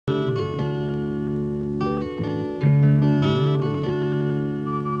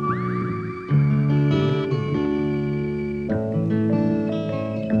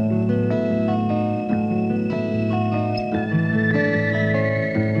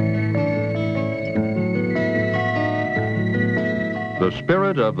The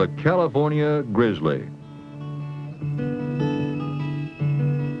spirit of the California Grizzly.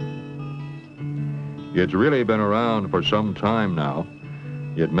 It's really been around for some time now.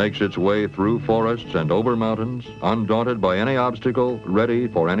 It makes its way through forests and over mountains, undaunted by any obstacle, ready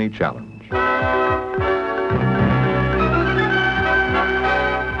for any challenge.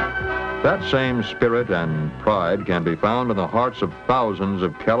 That same spirit and pride can be found in the hearts of thousands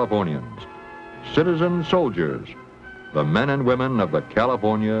of Californians, citizen soldiers, the men and women of the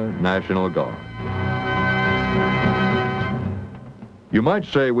California National Guard. You might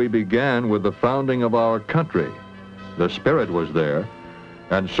say we began with the founding of our country. The spirit was there,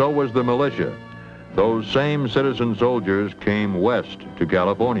 and so was the militia. Those same citizen soldiers came west to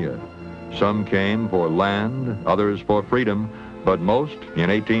California. Some came for land, others for freedom, but most, in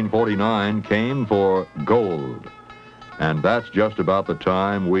 1849, came for gold. And that's just about the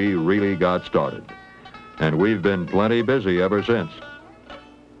time we really got started. And we've been plenty busy ever since.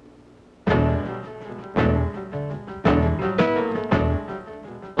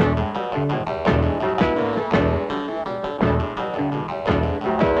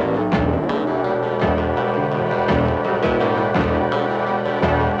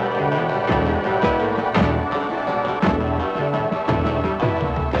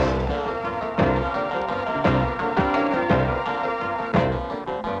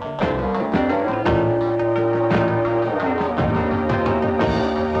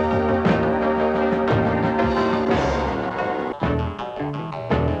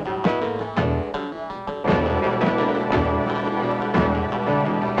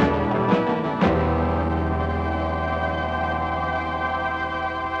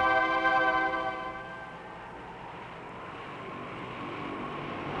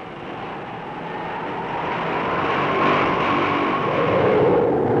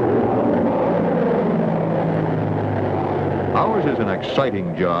 Ours is an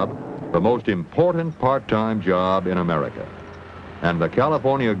exciting job, the most important part-time job in America. And the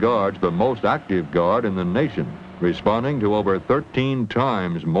California Guard's the most active guard in the nation, responding to over 13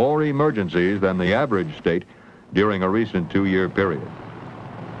 times more emergencies than the average state during a recent 2-year period.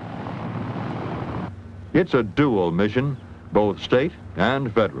 It's a dual mission, both state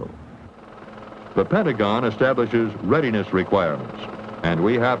and federal. The Pentagon establishes readiness requirements, and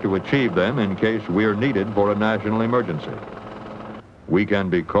we have to achieve them in case we're needed for a national emergency. We can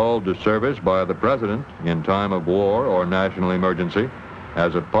be called to service by the President in time of war or national emergency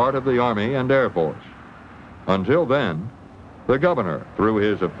as a part of the Army and Air Force. Until then, the Governor, through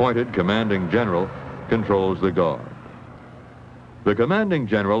his appointed Commanding General, controls the Guard. The Commanding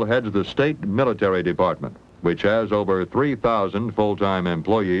General heads the State Military Department, which has over 3,000 full-time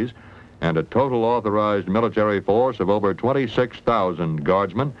employees and a total authorized military force of over 26,000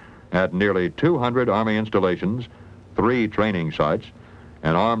 guardsmen at nearly 200 Army installations, 3 training sites,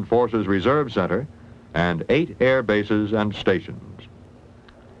 an Armed Forces Reserve Center, and 8 air bases and stations.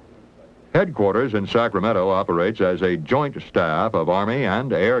 Headquarters in Sacramento operates as a joint staff of Army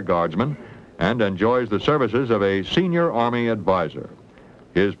and Air Guardsmen and enjoys the services of a senior Army advisor.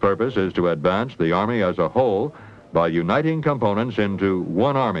 His purpose is to advance the Army as a whole by uniting components into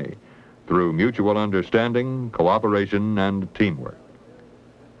one Army through mutual understanding, cooperation, and teamwork.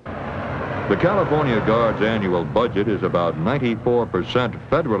 The California Guard's annual budget is about 94%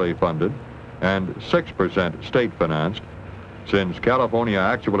 federally funded and 6% state-financed. Since California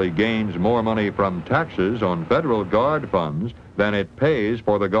actually gains more money from taxes on federal Guard funds than it pays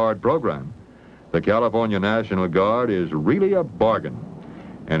for the Guard program, the California National Guard is really a bargain,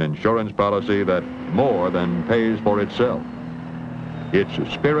 an insurance policy that more than pays for itself.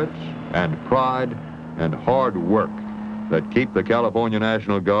 It's spirits and pride and hard work that keep the California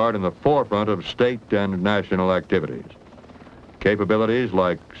National Guard in the forefront of state and national activities. Capabilities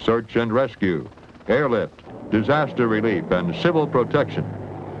like search and rescue, airlift, disaster relief, and civil protection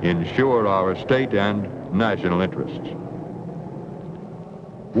ensure our state and national interests.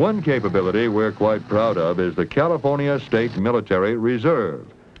 One capability we're quite proud of is the California State Military Reserve,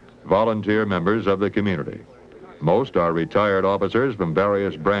 volunteer members of the community. Most are retired officers from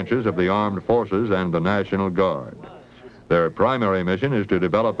various branches of the armed forces and the National Guard. Their primary mission is to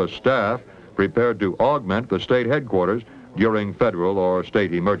develop a staff prepared to augment the state headquarters during federal or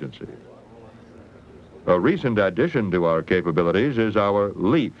state emergencies. A recent addition to our capabilities is our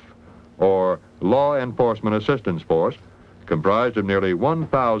LEAF, or Law Enforcement Assistance Force, comprised of nearly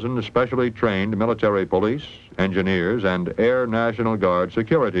 1,000 specially trained military police, engineers, and Air National Guard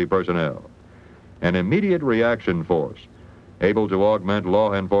security personnel. An immediate reaction force, able to augment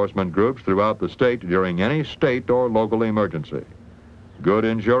law enforcement groups throughout the state during any state or local emergency. Good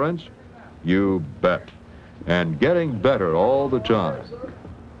insurance? You bet. and getting better all the time.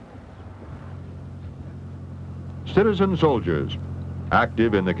 Citizen soldiers,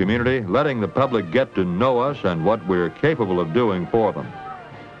 active in the community, letting the public get to know us and what we're capable of doing for them.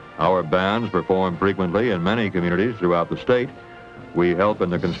 Our bands perform frequently in many communities throughout the state. We help in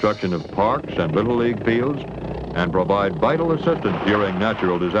the construction of parks and Little League fields and provide vital assistance during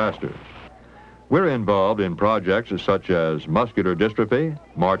natural disasters. We're involved in projects such as muscular dystrophy,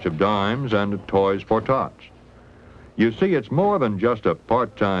 March of Dimes, and Toys for Tots. You see, it's more than just a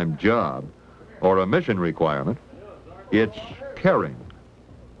part-time job or a mission requirement. It's caring.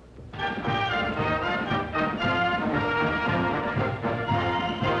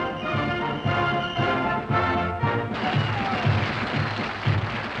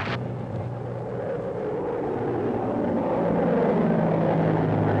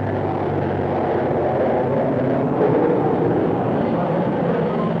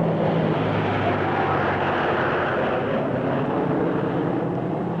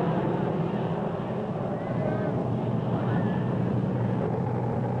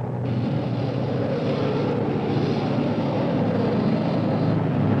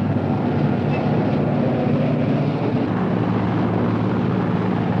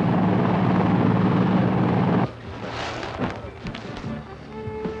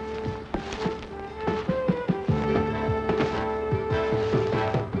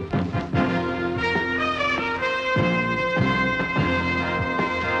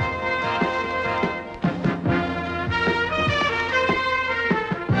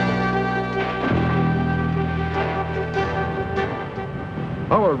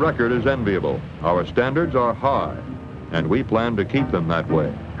 Our record is enviable. Our standards are high, and we plan to keep them that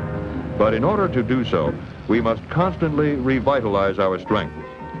way. But in order to do so, we must constantly revitalize our strength.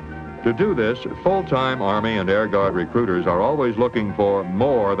 To do this, full-time Army and Air Guard recruiters are always looking for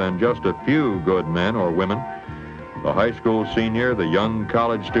more than just a few good men or women. The high school senior, the young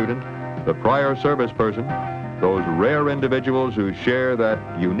college student, the prior service person, those rare individuals who share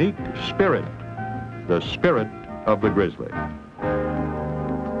that unique spirit, the spirit of the Grizzly.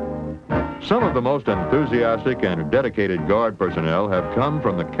 Some of the most enthusiastic and dedicated Guard personnel have come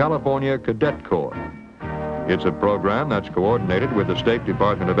from the California Cadet Corps. It's a program that's coordinated with the State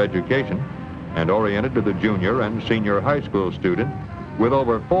Department of Education and oriented to the junior and senior high school student, with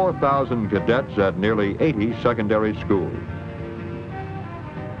over 4,000 cadets at nearly 80 secondary schools.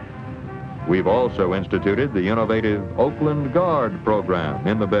 We've also instituted the innovative Oakland Guard program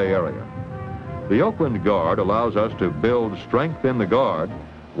in the Bay Area. The Oakland Guard allows us to build strength in the Guard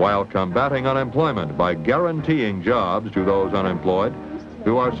while combating unemployment by guaranteeing jobs to those unemployed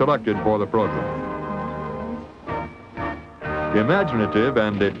who are selected for the program. Imaginative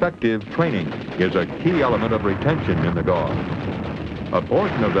and effective training is a key element of retention in the Guard. A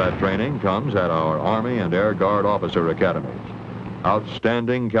portion of that training comes at our Army and Air Guard officer academies.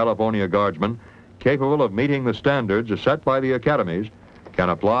 Outstanding California Guardsmen capable of meeting the standards set by the academies can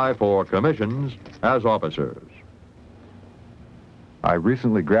apply for commissions as officers. I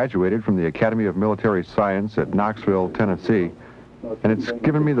recently graduated from the Academy of Military Science at Knoxville, Tennessee, and it's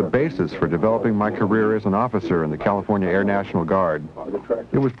given me the basis for developing my career as an officer in the California Air National Guard.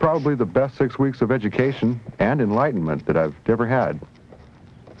 It was probably the best 6 weeks of education and enlightenment that I've ever had.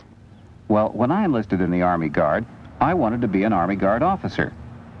 Well, when I enlisted in the Army Guard, I wanted to be an Army Guard officer.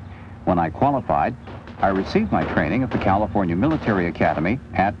 When I qualified, I received my training at the California Military Academy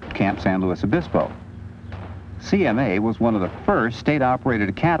at Camp San Luis Obispo. CMA was one of the first state-operated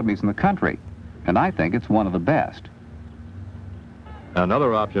academies in the country, and I think it's one of the best.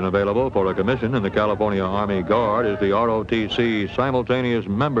 Another option available for a commission in the California Army Guard is the ROTC Simultaneous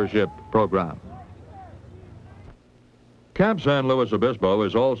Membership Program. Camp San Luis Obispo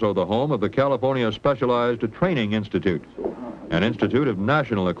is also the home of the California Specialized Training Institute, an institute of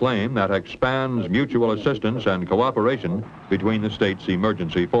national acclaim that expands mutual assistance and cooperation between the state's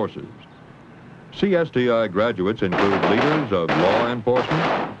emergency forces. CSTI graduates include leaders of law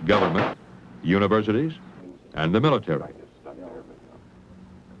enforcement, government, universities, and the military.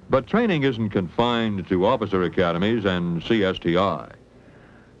 But training isn't confined to officer academies and CSTI.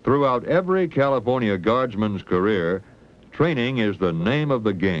 Throughout every California Guardsman's career, training is the name of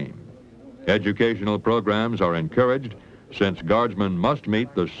the game. Educational programs are encouraged since Guardsmen must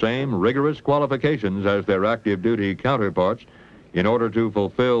meet the same rigorous qualifications as their active duty counterparts in order to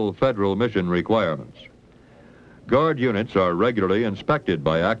fulfill federal mission requirements. Guard units are regularly inspected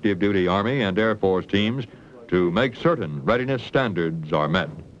by active duty Army and Air Force teams to make certain readiness standards are met.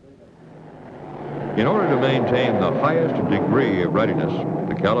 In order to maintain the highest degree of readiness,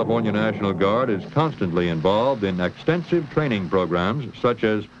 the California National Guard is constantly involved in extensive training programs such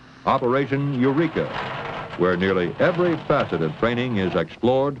as Operation Eureka, where nearly every facet of training is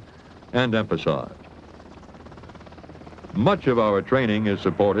explored and emphasized. Much of our training is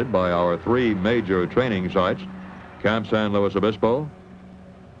supported by our 3 major training sites, Camp San Luis Obispo,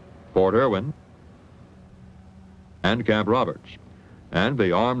 Fort Irwin, and Camp Roberts, and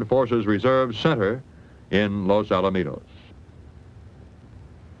the Armed Forces Reserve Center in Los Alamitos.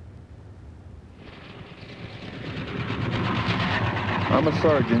 I'm a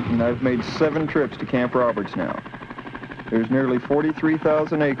sergeant, and I've made 7 trips to Camp Roberts now. There's nearly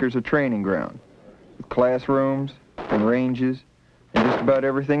 43,000 acres of training ground, with classrooms and ranges, and just about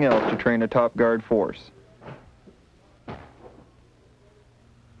everything else to train a top guard force.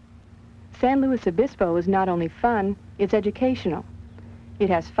 San Luis Obispo is not only fun, it's educational. It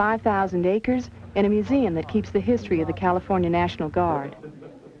has 5,000 acres and a museum that keeps the history of the California National Guard.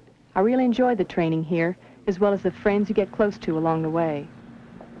 I really enjoy the training here, as well as the friends you get close to along the way.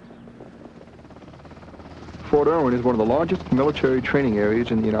 Fort Irwin is one of the largest military training areas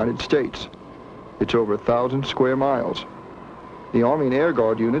in the United States. It's over 1,000 square miles. The Army and Air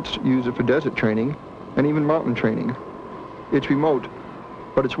Guard units use it for desert training and even mountain training. It's remote,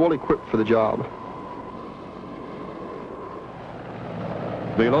 but it's well equipped for the job.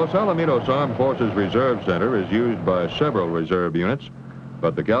 The Los Alamitos Armed Forces Reserve Center is used by several reserve units,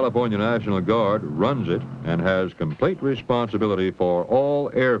 but the California National Guard runs it and has complete responsibility for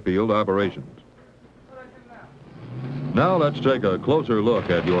all airfield operations. Now let's take a closer look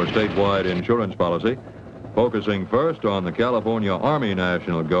at your statewide insurance policy, focusing first on the California Army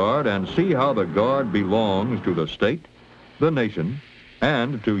National Guard, and see how the Guard belongs to the state, the nation,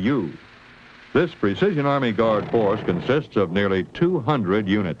 and to you. This Precision Army Guard force consists of nearly 200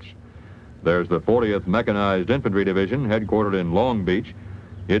 units. There's the 40th Mechanized Infantry Division, headquartered in Long Beach.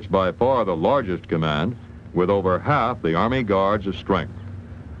 It's by far the largest command, with over half the Army Guard's strength.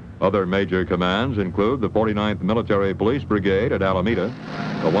 Other major commands include the 49th Military Police Brigade at Alameda,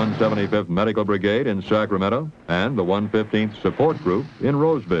 the 175th Medical Brigade in Sacramento, and the 115th Support Group in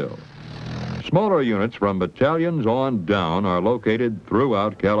Roseville. Smaller units from battalions on down are located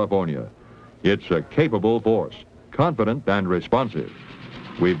throughout California. It's a capable force, confident and responsive.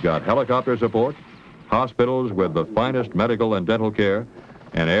 We've got helicopter support, hospitals with the finest medical and dental care,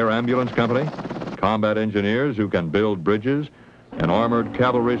 an air ambulance company, combat engineers who can build bridges, an armored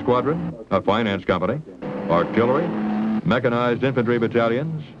cavalry squadron, a finance company, artillery, mechanized infantry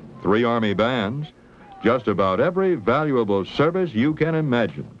battalions, 3 Army bands, just about every valuable service you can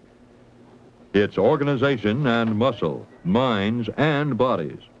imagine. It's organization and muscle, minds and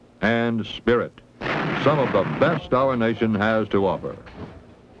bodies, and spirit, some of the best our nation has to offer.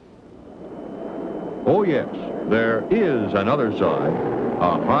 Oh yes, there is another side,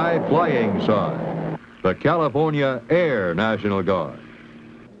 a high-flying side, the California Air National Guard.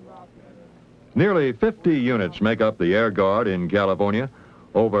 Nearly 50 units make up the Air Guard in California,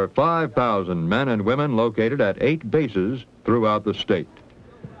 over 5,000 men and women located at 8 bases throughout the state.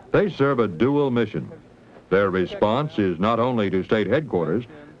 They serve a dual mission. Their response is not only to state headquarters,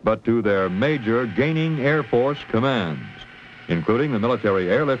 but to their major gaining Air Force commands, including the Military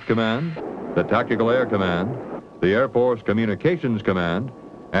Airlift Command, the Tactical Air Command, the Air Force Communications Command,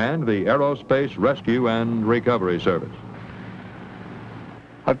 and the Aerospace Rescue and Recovery Service.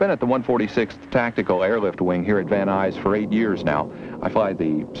 I've been at the 146th Tactical Airlift Wing here at Van Nuys for 8 years now. I fly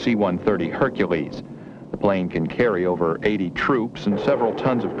the C-130 Hercules. The plane can carry over 80 troops and several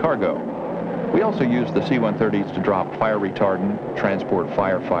tons of cargo. We also use the C-130s to drop fire retardant, transport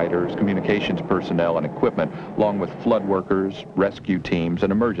firefighters, communications personnel and equipment, along with flood workers, rescue teams,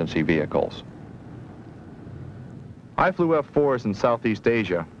 and emergency vehicles. I flew F-4s in Southeast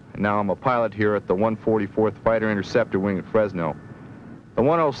Asia, and now I'm a pilot here at the 144th Fighter Interceptor Wing at Fresno. The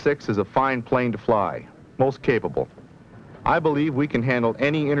 106 is a fine plane to fly, most capable. I believe we can handle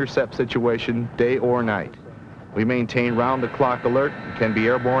any intercept situation, day or night. We maintain round-the-clock alert and can be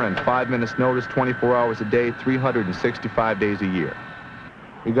airborne in 5 minutes notice, 24 hours a day, 365 days a year.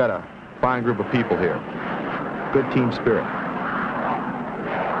 We got a fine group of people here. Good team spirit.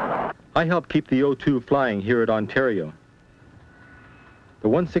 I help keep the O2 flying here at Ontario. The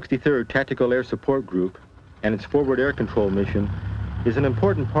 163rd Tactical Air Support Group and its forward air control mission is an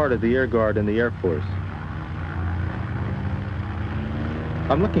important part of the Air Guard and the Air Force.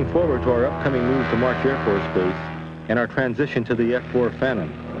 I'm looking forward to our upcoming move to March Air Force Base and our transition to the F-4 Phantom.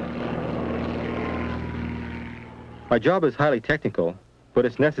 My job is highly technical, but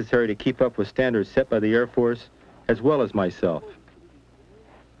it's necessary to keep up with standards set by the Air Force as well as myself.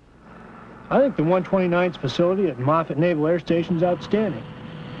 I think the 129th facility at Moffett Naval Air Station is outstanding.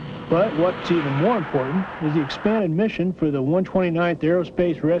 But what's even more important is the expanded mission for the 129th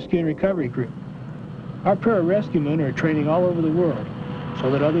Aerospace Rescue and Recovery Group. Our pararescuemen are training all over the world so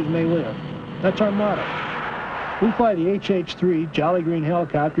that others may live. That's our motto. We fly the HH-3 Jolly Green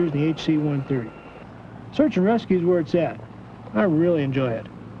helicopters and the HC-130. Search and rescue is where it's at. I really enjoy it.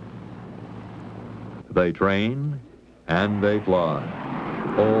 They train and they fly.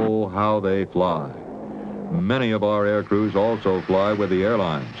 Oh, how they fly. Many of our air crews also fly with the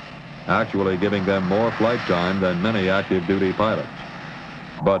airlines, actually giving them more flight time than many active duty pilots.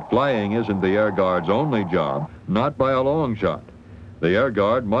 But flying isn't the Air Guard's only job, not by a long shot. The Air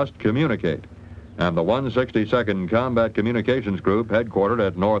Guard must communicate, and the 162nd Combat Communications Group, headquartered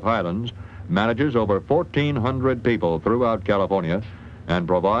at North Highlands, manages over 1,400 people throughout California and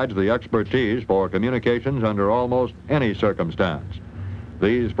provides the expertise for communications under almost any circumstance.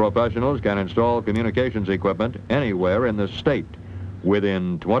 These professionals can install communications equipment anywhere in the state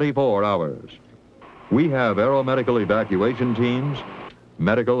within 24 hours. We have aeromedical evacuation teams,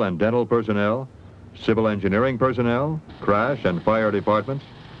 medical and dental personnel, civil engineering personnel, crash and fire departments,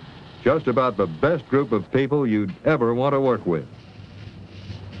 just about the best group of people you'd ever want to work with.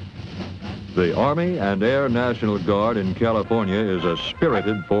 The Army and Air National Guard in California is a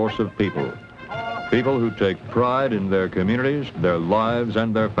spirited force of people. People who take pride in their communities, their lives,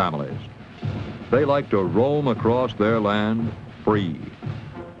 and their families. They like to roam across their land free,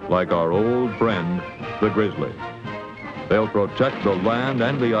 like our old friend, the Grizzly. They'll protect the land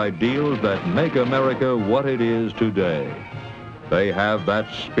and the ideals that make America what it is today. They have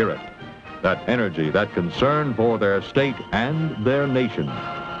that spirit, that energy, that concern for their state and their nation.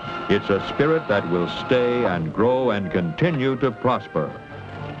 It's a spirit that will stay and grow and continue to prosper.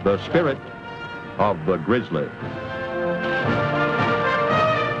 The spirit of the Grizzly.